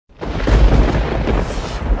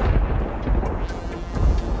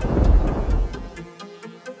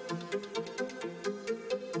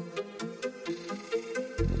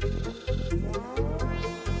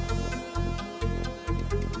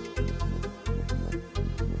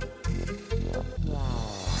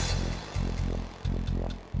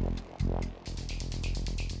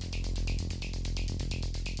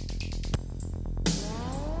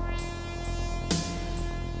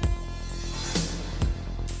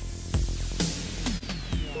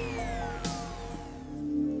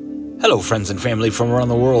Hello friends and family from around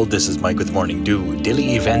the world, this is Mike with Morning Dew,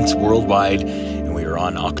 daily events worldwide, and we are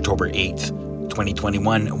on October 8th,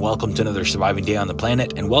 2021. Welcome to another surviving day on the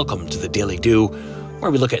planet, and welcome to the Daily Dew, where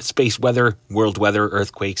we look at space weather, world weather,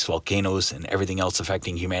 earthquakes, volcanoes, and everything else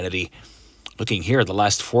affecting humanity. Looking here at the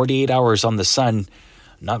last 48 hours on the sun,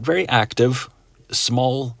 not very active,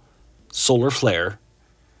 small solar flare,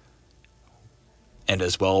 and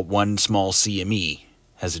as well one small CME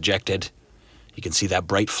has ejected. You can see that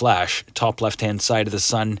bright flash, top left-hand side of the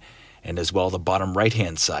sun, and as well the bottom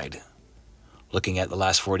right-hand side. Looking at the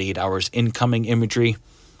last 48 hours incoming imagery,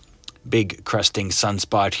 big cresting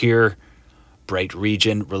sunspot here, bright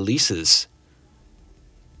region releases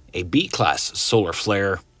a B-class solar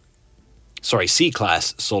flare,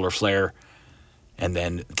 C-class solar flare, and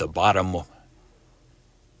then the bottom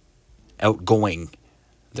outgoing,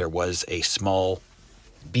 there was a small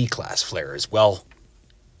B-class flare as well.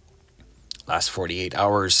 Last 48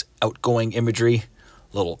 hours, outgoing imagery,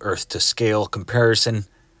 little Earth to scale comparison.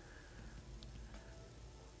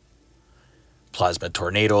 Plasma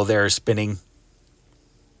tornado there spinning.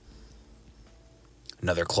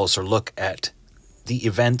 Another closer look at the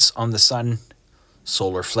events on the sun.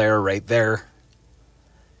 Solar flare right there.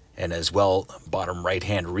 And as well, bottom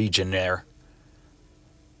right-hand region there.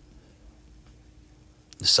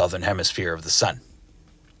 The southern hemisphere of the sun.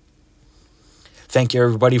 Thank you,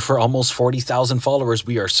 everybody, for almost 40,000 followers.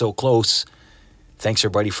 We are so close. Thanks,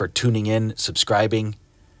 everybody, for tuning in, subscribing,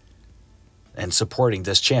 and supporting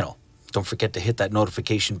this channel. Don't forget to hit that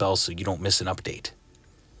notification bell so you don't miss an update.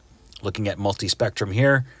 Looking at multi-spectrum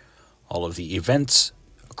here, all of the events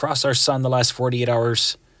across our sun the last 48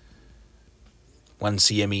 hours, one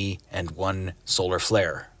CME and one solar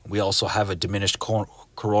flare. We also have a diminished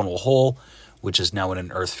coronal hole, which is now in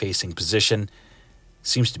an Earth-facing position.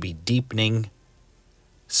 Seems to be deepening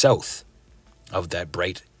south of that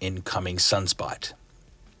bright incoming sunspot.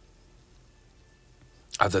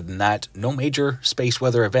 Other than that, no major space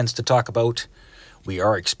weather events to talk about. We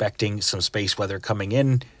are expecting some space weather coming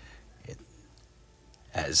in,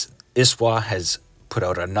 as ISWA has put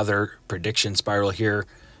out another prediction spiral here,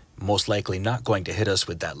 most likely not going to hit us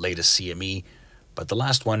with that latest CME, but the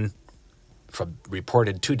last one from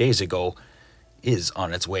reported 2 days ago is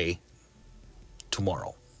on its way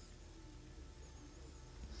tomorrow.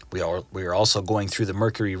 We are also going through the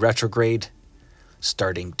Mercury retrograde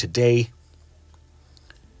starting today,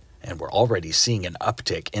 and we're already seeing an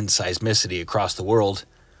uptick in seismicity across the world.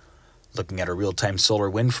 Looking at a real-time solar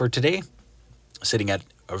wind for today, sitting at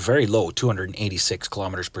a very low 286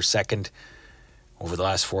 kilometers per second over the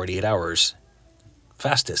last 48 hours.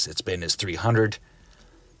 Fastest it's been is 300.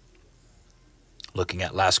 Looking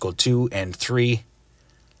at LASCO 2 and 3.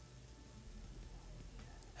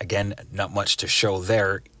 Again, not much to show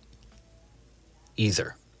there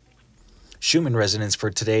either. Schumann resonance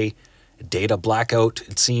for today, data blackout,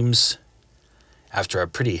 it seems, after a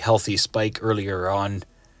pretty healthy spike earlier on.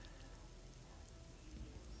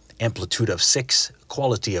 Amplitude of 6,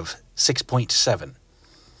 quality of 6.7,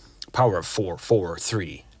 power of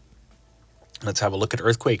 443. Let's have a look at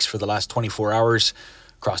earthquakes for the last 24 hours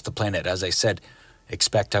across the planet. As I said,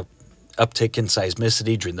 expect an uptick in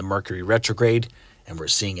seismicity during the Mercury retrograde, and we're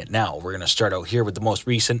seeing it now. We're going to start out here with the most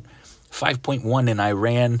recent 5.1 in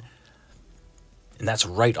Iran, and that's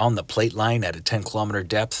right on the plate line at a 10-kilometer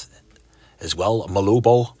depth. As well,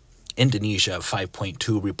 Malubo, Indonesia,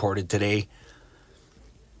 5.2 reported today.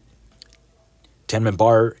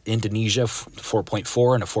 Tanimbar, Indonesia,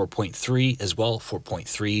 4.4 and a 4.3 as well,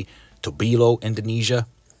 4.3. Tobelo, Indonesia.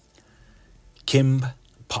 Kim,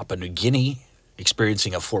 Papua New Guinea,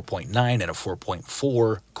 experiencing a 4.9 and a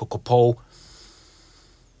 4.4. Kokopo.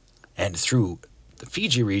 And through the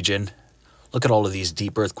Fiji region, look at all of these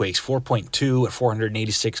deep earthquakes. 4.2 at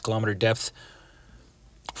 486 kilometer depth.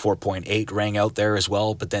 4.8 rang out there as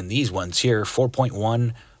well. But then these ones here,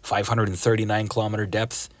 4.1, 539 kilometer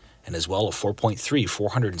depth. And as well a 4.3,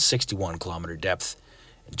 461 kilometer depth.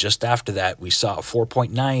 And just after that, we saw a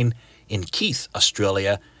 4.9 in Keith,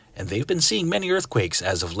 Australia. And they've been seeing many earthquakes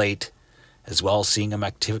as of late. As well, seeing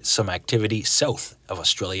some activity south of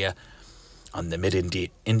Australia on the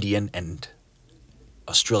mid-Indian and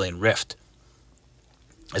Australian Rift.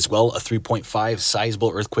 As well, a 3.5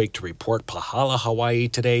 sizable earthquake to report Pahala, Hawaii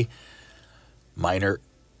today. Minor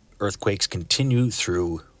earthquakes continue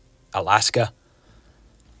through Alaska,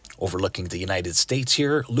 overlooking the United States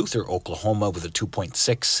here. Luther, Oklahoma with a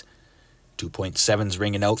 2.6. 2.7s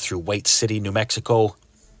ringing out through White City, New Mexico.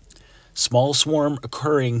 Small swarm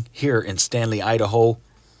occurring here in Stanley, Idaho.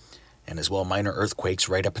 And as well, minor earthquakes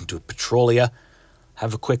right up into Petrolia.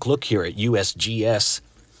 Have a quick look here at USGS.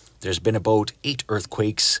 There's been about 8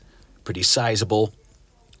 earthquakes pretty sizable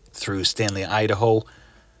through Stanley, Idaho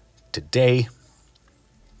today.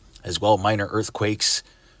 As well, minor earthquakes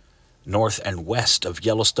north and west of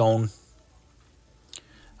Yellowstone.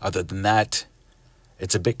 Other than that,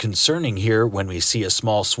 it's a bit concerning here when we see a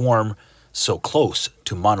small swarm so close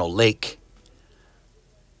to Mono Lake.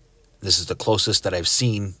 This is the closest that I've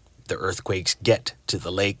seen the earthquakes get to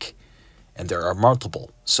the lake, and there are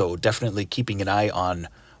multiple. So definitely keeping an eye on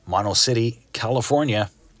Mono City, California,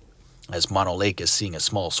 as Mono Lake is seeing a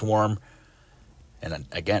small swarm. And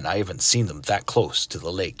again, I haven't seen them that close to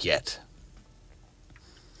the lake yet.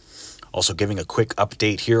 Also giving a quick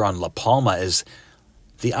update here on La Palma is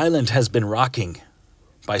the island has been rocking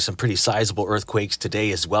by some pretty sizable earthquakes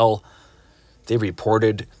today as well. They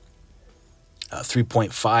reported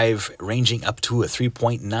 3.5 ranging up to a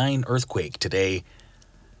 3.9 earthquake today,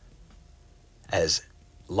 as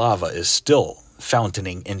lava is still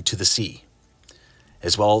fountaining into the sea.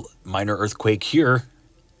 As well, minor earthquake here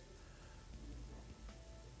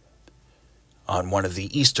on one of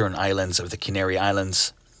the eastern islands of the Canary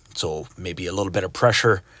Islands. So maybe a little bit of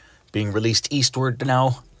pressure being released eastward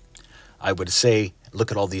now. I would say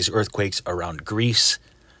look at all these earthquakes around Greece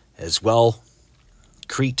as well.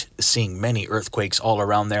 Crete is seeing many earthquakes all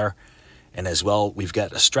around there. And as well, we've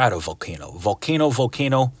got a stratovolcano.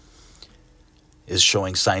 Volcano is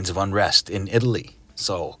showing signs of unrest in Italy.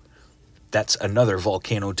 So that's another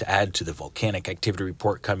volcano to add to the volcanic activity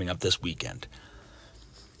report coming up this weekend.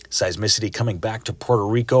 Seismicity coming back to Puerto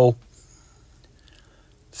Rico.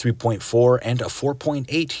 3.4 and a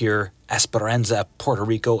 4.8 here. Esperanza, Puerto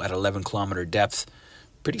Rico at 11-kilometer depth.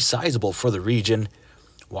 Pretty sizable for the region.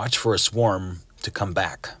 Watch for a swarm to come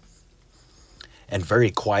back. And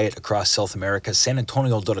very quiet across South America. San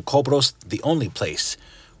Antonio de los Cobros, the only place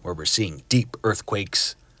where we're seeing deep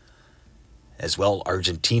earthquakes. As well,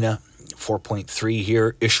 Argentina, 4.3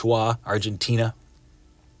 here. Ishua, Argentina.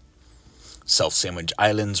 South Sandwich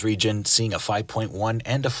Islands region seeing a 5.1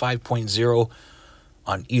 and a 5.0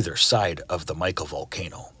 on either side of the Michael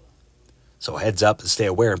volcano. So heads up and stay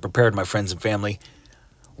aware and prepared, my friends and family.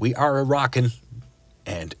 We are a-rockin',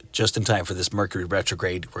 and just in time for this Mercury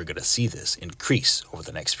retrograde, we're going to see this increase over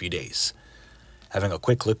the next few days. Having a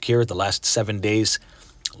quick look here at the last 7 days,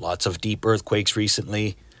 lots of deep earthquakes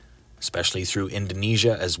recently, especially through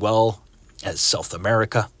Indonesia as well as South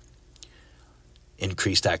America.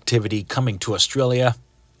 Increased activity coming to Australia.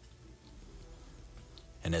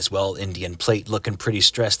 And as well, Indian Plate looking pretty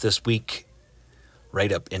stressed this week,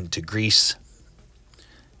 right up into Greece.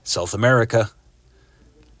 South America,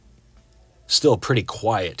 still pretty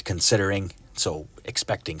quiet considering, so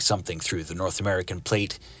expecting something through the North American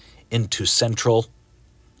Plate into Central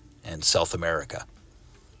and South America.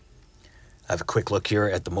 I have a quick look here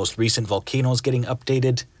at the most recent volcanoes getting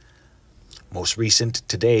updated. Most recent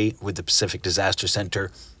today with the Pacific Disaster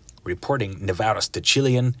Center reporting Nevados de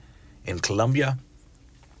Chillán in Colombia,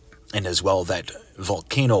 and as well that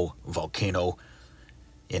volcano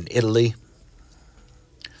in Italy,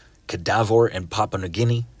 Cadavor in Papua New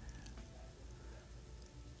Guinea,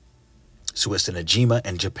 Suwasanajima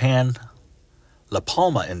in Japan, La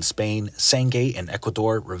Palma in Spain, Sangay in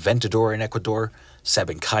Ecuador, Reventador in Ecuador,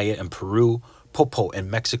 Sabancaya in Peru, Popo in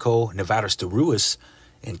Mexico, Nevados de Ruiz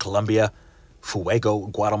in Colombia, Fuego,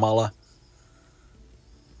 Guatemala,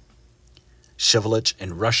 Shivelich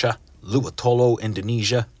in Russia, Luatolo,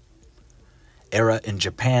 Indonesia, Era in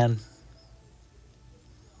Japan,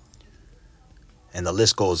 and the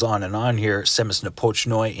list goes on and on here.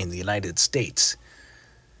 Semisnopochnoi in the United States,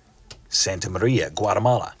 Santa Maria,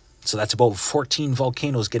 Guatemala. So that's about 14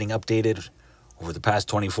 volcanoes getting updated over the past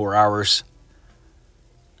 24 hours.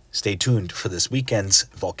 Stay tuned for this weekend's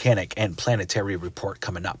volcanic and planetary report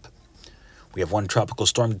coming up. We have one tropical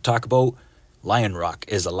storm to talk about. Lion Rock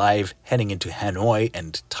is alive, heading into Hanoi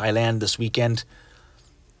and Thailand this weekend.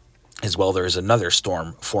 As well, there is another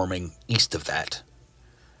storm forming east of that.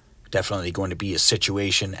 Definitely going to be a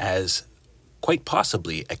situation as quite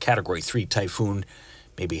possibly a Category 3 typhoon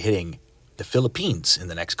maybe hitting the Philippines in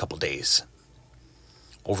the next couple days.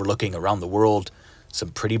 Overlooking around the world, some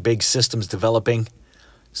pretty big systems developing,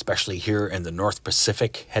 especially here in the North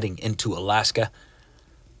Pacific, heading into Alaska.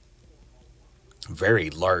 Very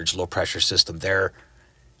large low-pressure system there,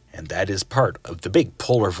 and that is part of the big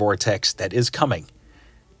polar vortex that is coming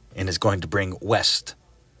and is going to bring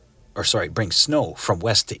bring snow from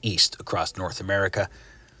west to east across North America.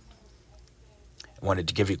 I wanted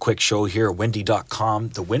to give you a quick show here, windy.com,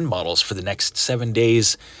 the wind models for the next 7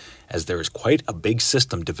 days, as there is quite a big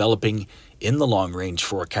system developing in the long-range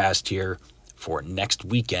forecast here for next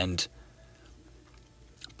weekend.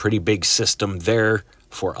 Pretty big system there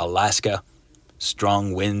for Alaska,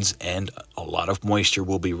 Strong winds and a lot of moisture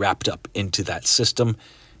will be wrapped up into that system.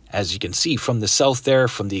 As you can see from the south there,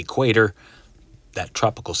 from the equator, that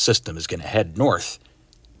tropical system is going to head north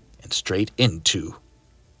and straight into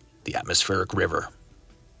the atmospheric river.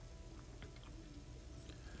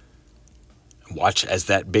 Watch as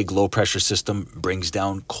that big low pressure system brings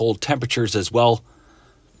down cold temperatures as well.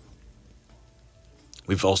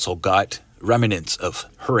 We've also got remnants of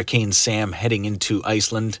Hurricane Sam heading into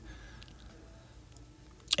Iceland.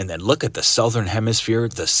 And then look at the southern hemisphere,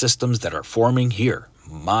 the systems that are forming here.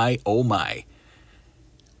 My, oh my.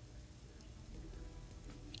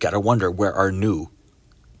 Gotta wonder where our new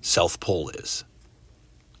South Pole is.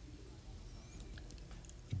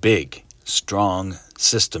 Big, strong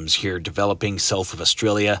systems here developing south of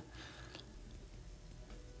Australia.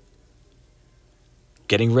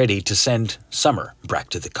 Getting ready to send summer back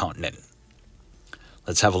to the continent.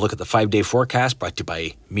 Let's have a look at the 5-day forecast brought to you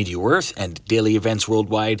by Meteo Earth and Daily Events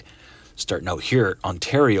Worldwide. Starting out here,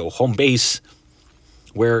 Ontario, home base,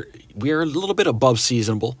 where we're a little bit above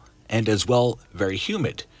seasonable and as well very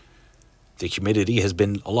humid. The humidity has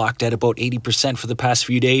been locked at about 80% for the past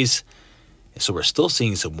few days. So we're still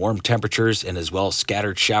seeing some warm temperatures and as well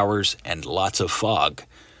scattered showers and lots of fog.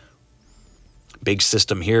 Big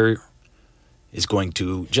system here is going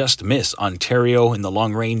to just miss Ontario in the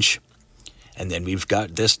long range. And then we've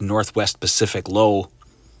got this Northwest Pacific low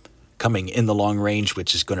coming in the long range,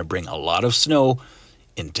 which is going to bring a lot of snow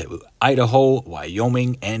into Idaho,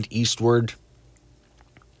 Wyoming, and eastward.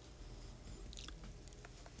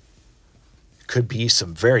 Could be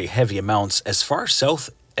some very heavy amounts as far south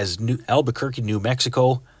as Albuquerque, New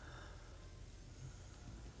Mexico.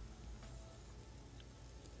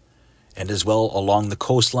 And as well along the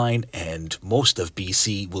coastline, and most of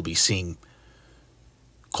BC will be seeing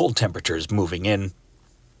cold temperatures moving in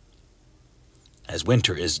as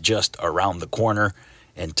winter is just around the corner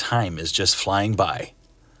and time is just flying by.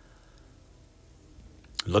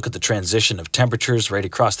 Look at the transition of temperatures right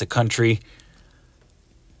across the country,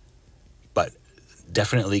 but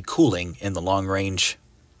definitely cooling in the long range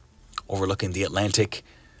overlooking the Atlantic.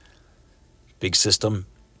 Big system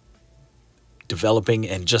developing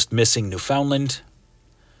and just missing Newfoundland.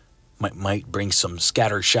 Might bring some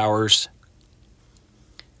scattered showers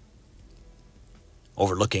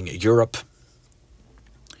overlooking Europe.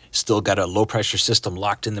 Still got a low pressure system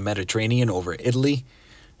locked in the Mediterranean over Italy.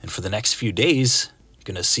 And for the next few days, you're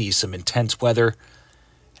going to see some intense weather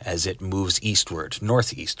as it moves eastward,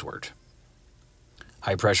 northeastward.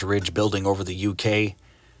 High pressure ridge building over the UK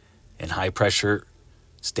and high pressure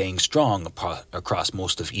staying strong across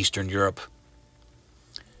most of Eastern Europe.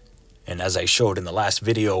 And as I showed in the last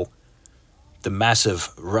video, the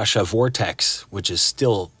massive Russia vortex, which is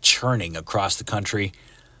still churning across the country.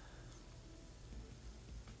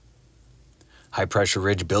 High pressure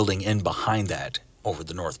ridge building in behind that over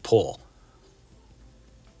the North Pole.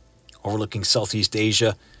 Overlooking Southeast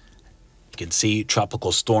Asia, you can see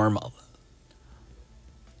tropical storm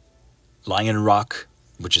Lion Rock,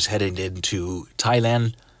 which is headed into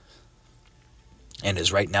Thailand and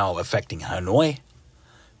is right now affecting Hanoi.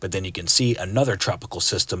 But then you can see another tropical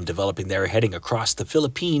system developing there, heading across the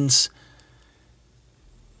Philippines,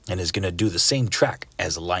 and is going to do the same track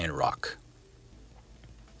as Lion Rock.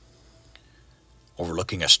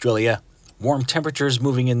 Overlooking Australia, warm temperatures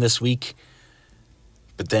moving in this week,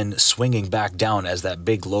 but then swinging back down as that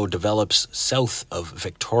big low develops south of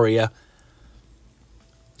Victoria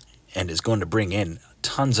and is going to bring in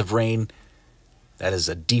tons of rain. That is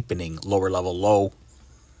a deepening lower level low.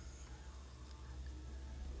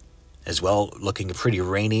 As well, looking pretty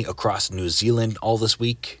rainy across New Zealand all this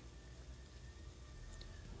week.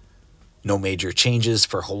 No major changes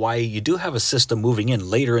for Hawaii. You do have a system moving in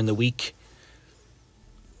later in the week.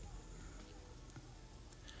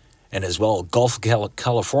 And as well, Gulf of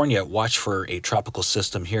California, watch for a tropical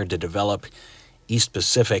system here to develop. East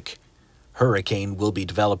Pacific hurricane will be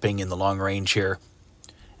developing in the long range here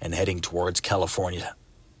and heading towards California,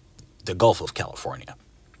 the Gulf of California.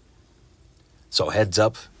 So heads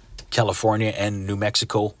up, California and New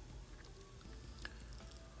Mexico.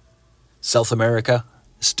 South America,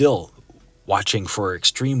 still watching for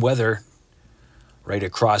extreme weather right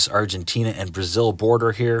across Argentina and Brazil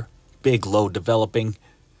border here. Big low developing.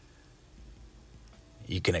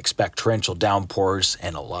 You can expect torrential downpours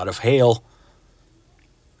and a lot of hail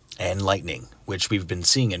and lightning, which we've been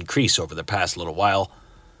seeing increase over the past little while.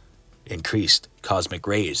 Increased cosmic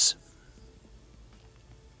rays.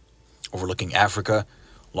 Overlooking Africa,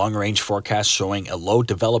 long-range forecast showing a low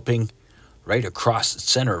developing right across the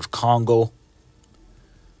center of Congo.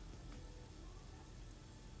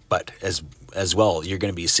 But as well, you're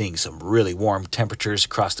going to be seeing some really warm temperatures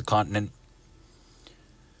across the continent. I'm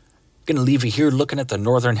going to leave you here looking at the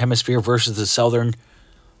northern hemisphere versus the southern,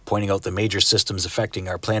 pointing out the major systems affecting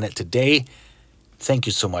our planet today. Thank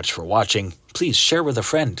you so much for watching. Please share with a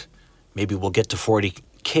friend. Maybe we'll get to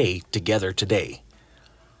 40K together today.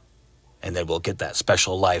 And then we'll get that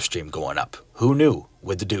special live stream going up. Who knew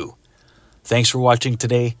with the dew? Thanks for watching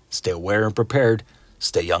today. Stay aware and prepared.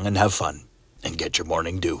 Stay young and have fun. And get your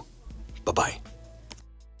morning dew. Bye-bye.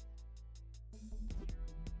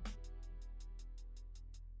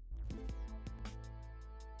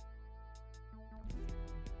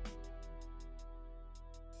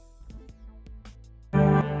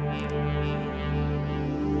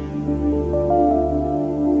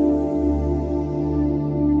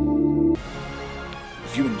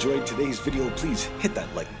 If you enjoyed today's video, please hit that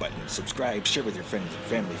like button, subscribe, share with your friends and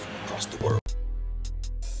family from across the world.